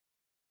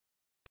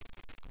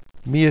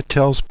Mia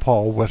tells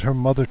Paul what her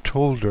mother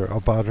told her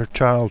about her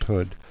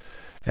childhood,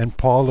 and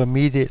Paul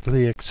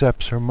immediately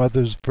accepts her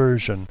mother's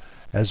version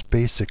as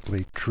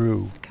basically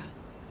true.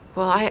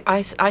 Well,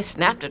 I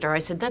snapped at her. I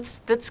said,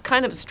 that's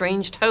kind of a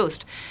strange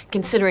toast,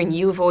 considering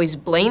you've always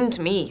blamed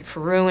me for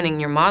ruining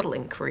your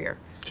modeling career.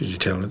 Did you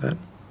tell her that?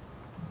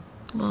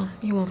 Well,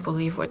 you won't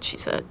believe what she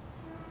said.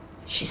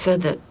 She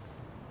said that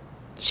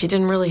she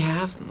didn't really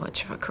have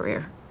much of a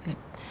career. That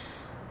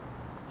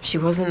she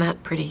wasn't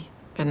that pretty,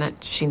 and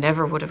that she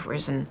never would have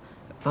risen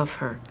above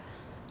her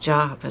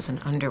job as an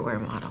underwear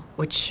model,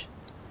 which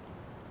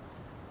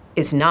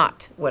is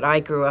not what I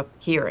grew up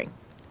hearing.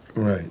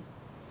 Right.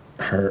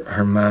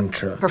 Her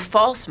mantra. Her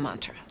false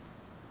mantra.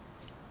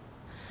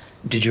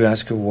 Did you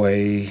ask her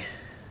why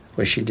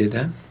she did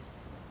that?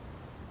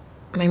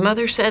 My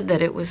mother said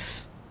that it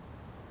was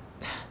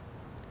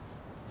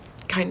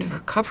kind of her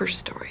cover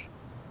story.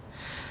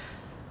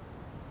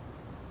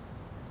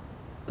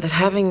 That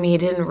having me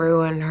didn't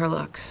ruin her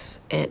looks.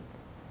 It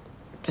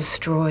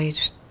destroyed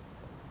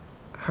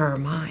her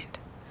mind.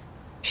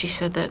 She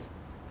said that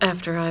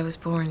after I was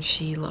born,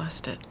 she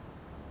lost it.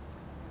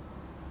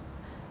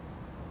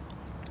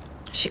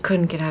 She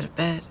couldn't get out of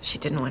bed. She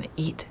didn't want to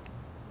eat.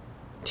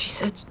 She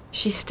said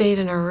she stayed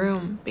in her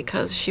room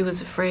because she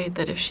was afraid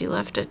that if she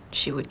left it,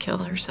 she would kill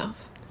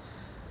herself.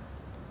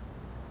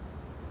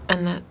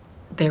 And that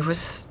there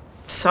was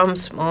some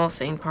small,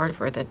 sane part of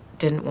her that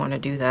didn't want to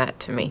do that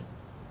to me.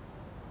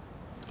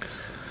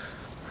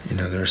 You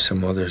know, there are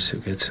some others who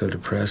get so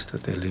depressed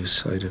that they lose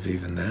sight of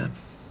even that.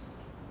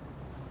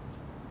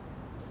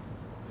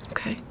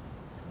 Okay.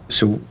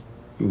 So,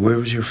 where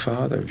was your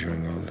father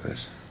during all of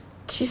this?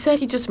 She said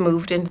he just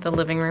moved into the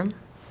living room.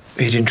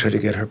 He didn't try to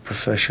get her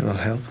professional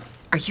help?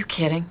 Are you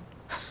kidding?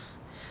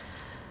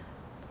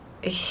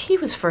 He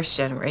was first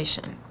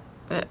generation.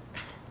 But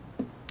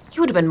he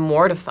would have been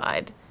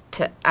mortified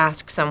to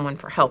ask someone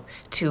for help,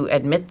 to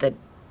admit that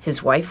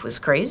his wife was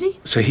crazy.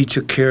 So he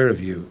took care of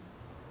you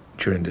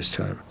during this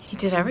time? He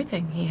did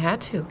everything. He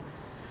had to.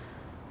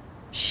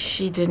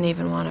 She didn't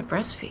even want to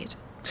breastfeed.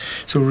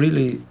 So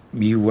really,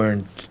 you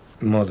weren't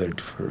mothered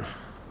for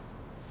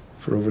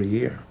over a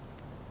year?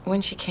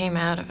 When she came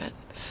out of it,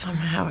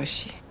 somehow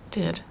she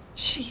did.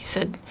 She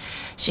said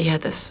she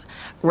had this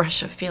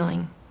rush of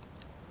feeling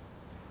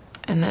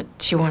and that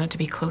she wanted to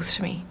be close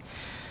to me.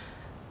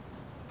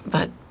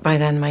 But by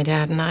then, my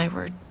dad and I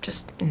were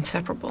just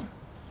inseparable.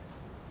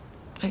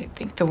 I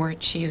think the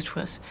word she used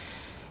was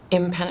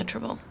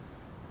impenetrable.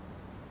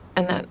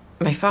 And that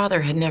my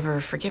father had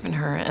never forgiven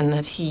her, and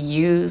that he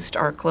used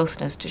our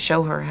closeness to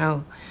show her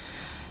how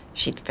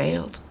she'd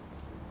failed.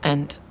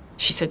 And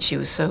she said she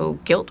was so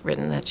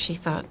guilt-ridden that she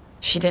thought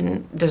she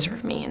didn't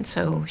deserve me, and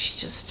so she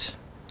just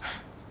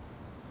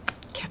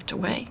kept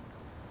away.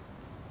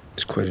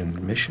 It's quite an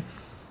admission.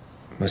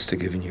 Must have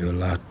given you a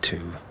lot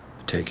to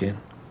take in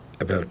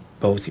about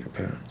both your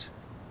parents.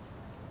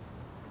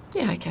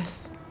 Yeah, I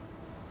guess.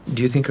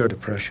 Do you think her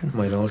depression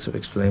might also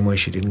explain why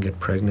she didn't get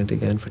pregnant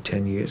again for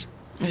 10 years?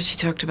 She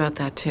talked about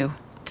that, too.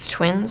 The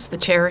twins, the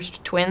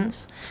cherished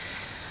twins,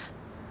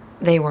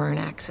 they were an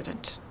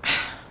accident.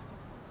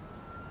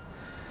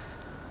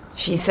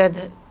 She said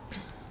that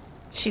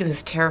she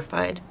was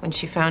terrified when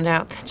she found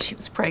out that she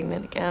was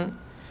pregnant again,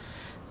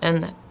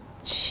 and that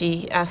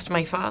she asked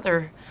my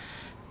father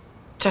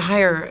to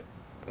hire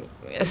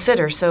a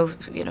sitter so,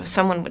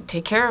 someone would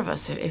take care of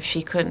us if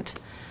she couldn't.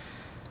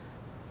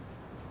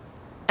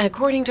 And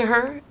according to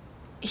her,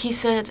 he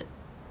said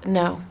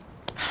no,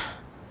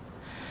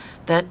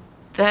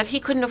 that he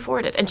couldn't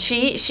afford it. And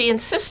she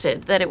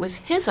insisted that it was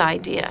his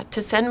idea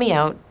to send me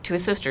out to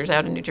his sisters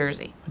out in New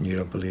Jersey. And you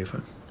don't believe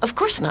her? Of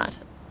course not.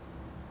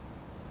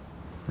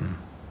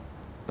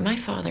 My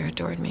father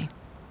adored me.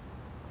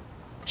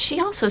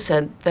 She also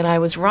said that I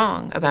was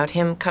wrong about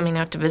him coming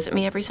out to visit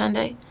me every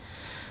Sunday,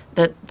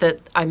 that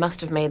I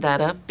must have made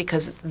that up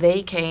because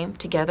they came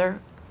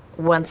together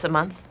once a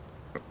month.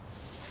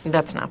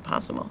 That's not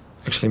possible.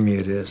 Actually,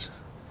 Mia, it is.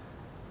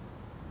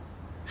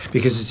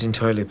 Because it's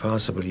entirely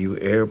possible you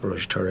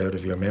airbrushed her out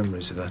of your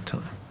memories at that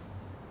time.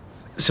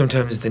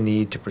 Sometimes the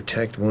need to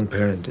protect one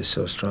parent is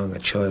so strong a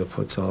child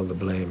puts all the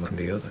blame on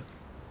the other.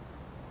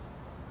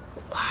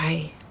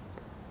 Why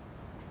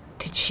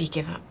did she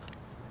give up?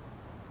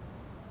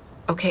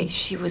 Okay,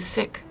 she was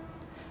sick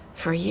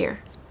for a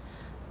year.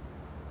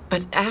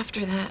 But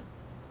after that,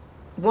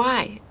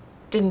 why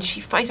didn't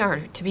she fight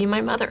harder to be my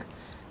mother?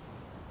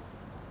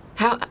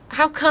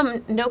 How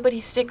come nobody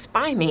sticks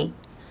by me?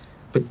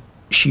 But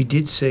she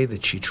did say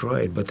that she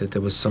tried, but that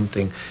there was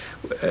something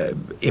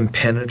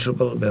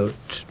impenetrable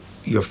about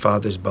your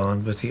father's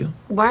bond with you.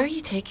 Why are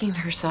you taking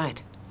her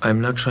side? I'm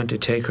not trying to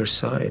take her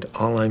side.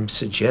 All I'm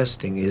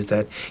suggesting is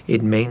that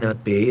it may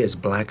not be as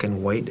black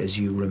and white as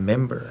you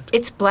remember it.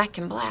 It's black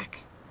and black.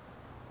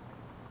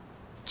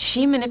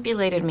 She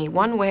manipulated me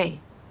one way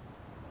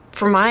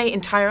for my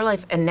entire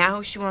life, and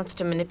now she wants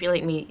to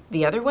manipulate me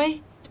the other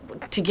way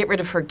to get rid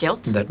of her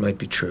guilt? That might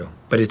be true.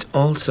 But it's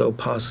also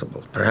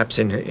possible, perhaps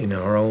in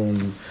her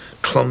own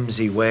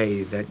clumsy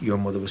way, that your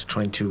mother was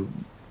trying to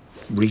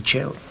reach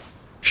out.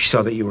 She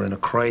saw that you were in a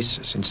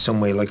crisis, in some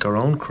way like her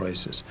own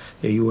crisis.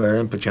 You were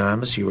in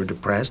pajamas, you were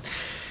depressed.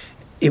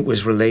 It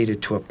was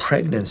related to a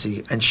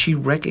pregnancy, and she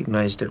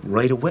recognized it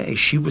right away.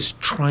 She was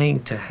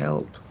trying to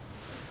help.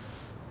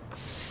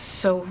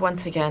 So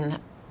once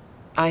again,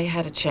 I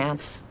had a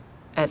chance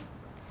at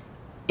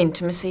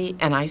intimacy,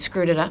 and I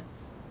screwed it up?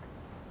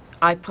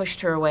 I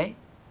pushed her away?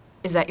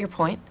 Is that your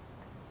point?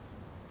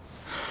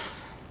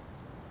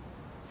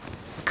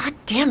 God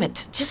damn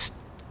it. Just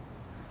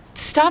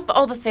stop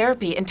all the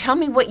therapy and tell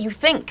me what you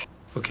think.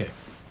 Okay.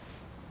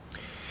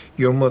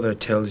 Your mother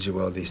tells you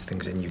all these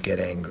things and you get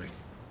angry.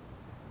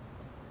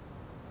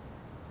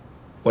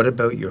 What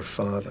about your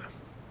father?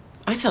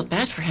 I felt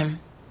bad for him.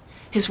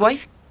 His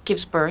wife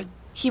gives birth,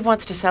 he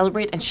wants to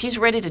celebrate, and she's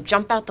ready to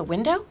jump out the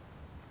window?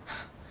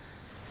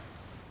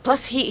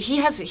 Plus, he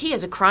has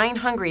a crying,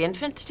 hungry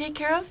infant to take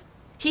care of.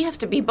 He has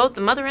to be both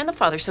the mother and the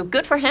father, so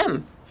good for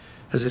him.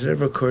 Has it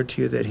ever occurred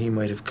to you that he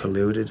might have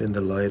colluded in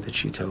the lie that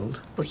she told?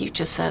 Well, you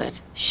just said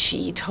it.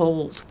 She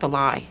told the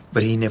lie.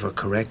 But he never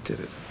corrected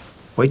it.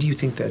 Why do you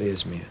think that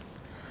is, Mia?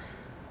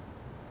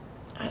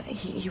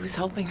 He was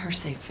helping her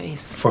save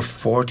face. For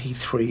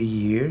 43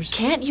 years?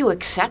 Can't you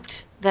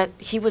accept that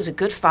he was a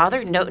good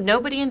father?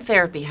 Nobody in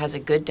therapy has a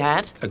good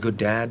dad. A good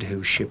dad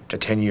who shipped a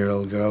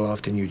 10-year-old girl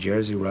off to New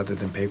Jersey rather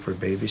than pay for a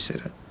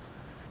babysitter.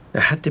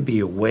 There had to be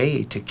a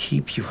way to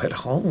keep you at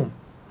home.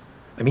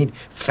 I mean,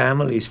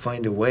 families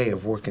find a way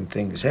of working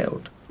things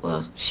out.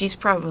 Well, she's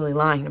probably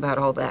lying about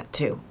all that,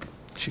 too.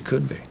 She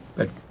could be.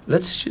 But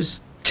let's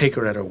just take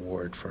her at her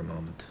word for a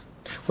moment.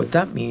 What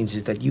that means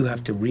is that you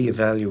have to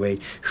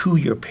reevaluate who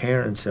your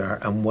parents are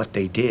and what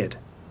they did.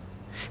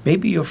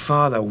 Maybe your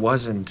father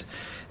wasn't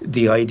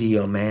the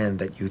ideal man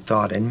that you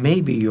thought, and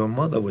maybe your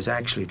mother was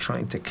actually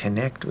trying to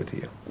connect with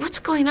you. What's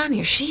going on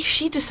here?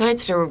 She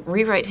decides to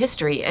rewrite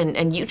history,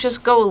 and you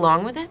just go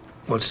along with it?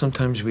 Well,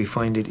 sometimes we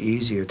find it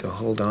easier to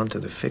hold on to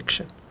the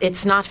fiction.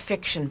 It's not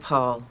fiction,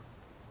 Paul.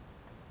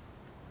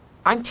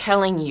 I'm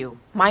telling you,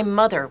 my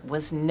mother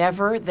was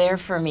never there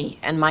for me,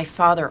 and my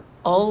father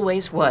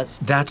always was.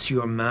 That's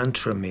your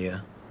mantra,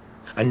 Mia.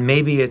 And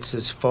maybe it's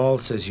as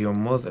false as your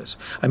mother's.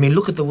 I mean,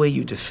 look at the way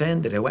you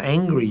defend it, how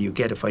angry you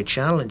get if I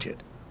challenge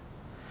it.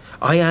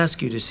 I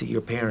ask you to see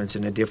your parents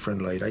in a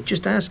different light. I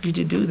just ask you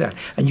to do that.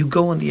 And you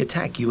go on the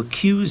attack. You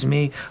accuse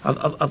me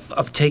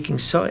of taking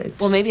sides.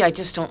 Well, maybe I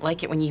just don't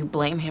like it when you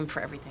blame him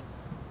for everything.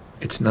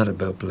 It's not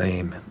about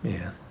blame,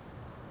 Mia.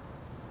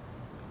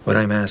 What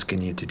I'm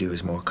asking you to do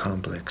is more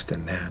complex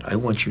than that. I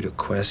want you to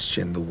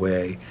question the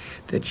way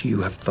that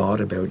you have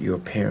thought about your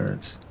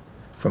parents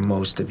for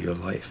most of your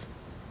life.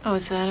 Oh,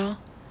 is that all?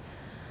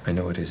 I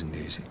know it isn't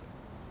easy,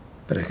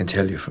 but I can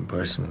tell you from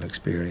personal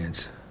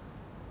experience,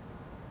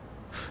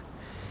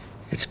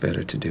 it's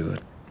better to do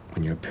it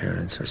when your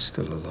parents are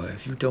still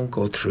alive. You don't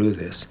go through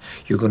this.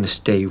 You're going to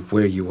stay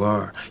where you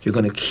are. You're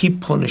going to keep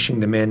punishing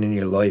the men in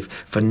your life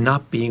for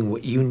not being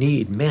what you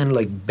need. Men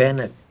like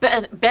Bennett.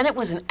 Bennett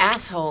was an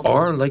asshole.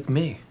 Or like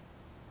me.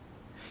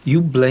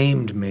 You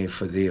blamed me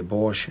for the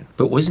abortion,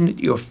 but wasn't it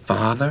your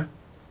father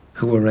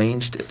who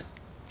arranged it?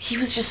 He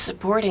was just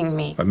supporting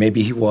me. Or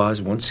maybe he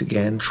was, once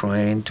again,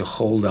 trying to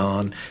hold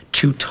on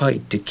too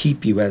tight to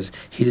keep you as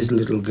his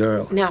little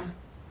girl. No.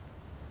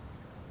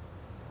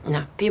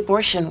 No, the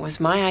abortion was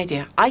my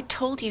idea. I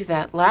told you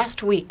that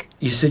last week.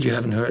 You said you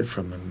haven't heard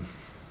from him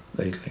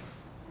lately,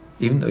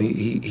 even though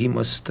he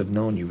must have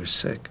known you were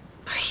sick.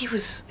 He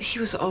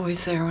was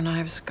always there when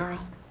I was a girl.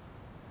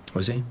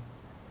 Was he?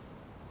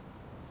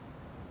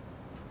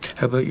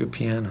 How about your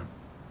piano?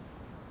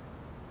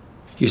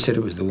 You said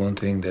it was the one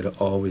thing that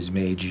always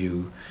made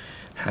you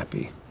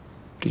happy.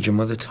 Did your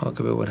mother talk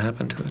about what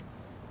happened to it?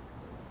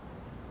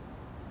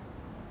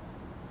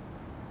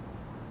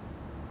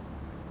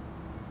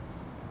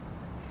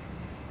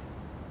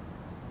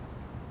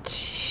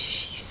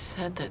 She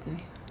said that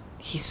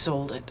he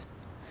sold it.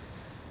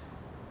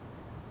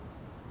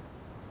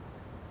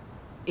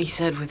 He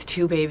said with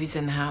 2 babies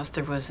in the house,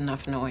 there was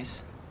enough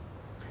noise.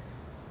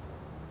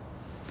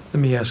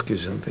 Let me ask you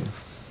something.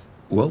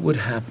 What would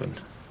happen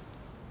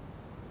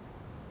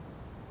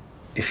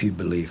if you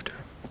believed her?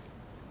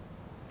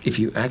 If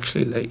you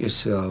actually let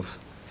yourself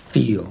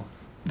feel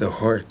the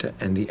hurt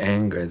and the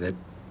anger that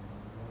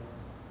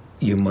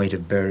you might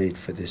have buried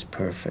for this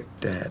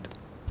perfect dad?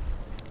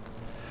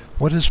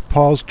 What is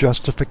Paul's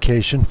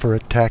justification for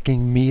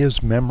attacking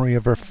Mia's memory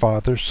of her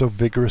father so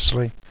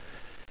vigorously?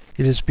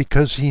 It is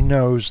because he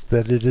knows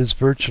that it is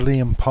virtually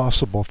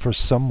impossible for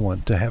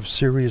someone to have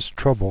serious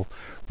trouble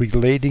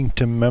relating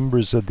to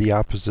members of the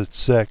opposite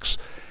sex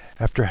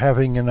after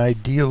having an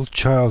ideal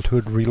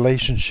childhood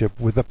relationship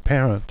with a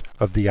parent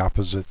of the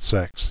opposite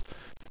sex.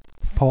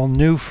 Paul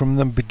knew from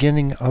the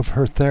beginning of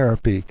her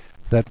therapy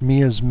that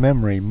Mia's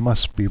memory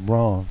must be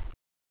wrong.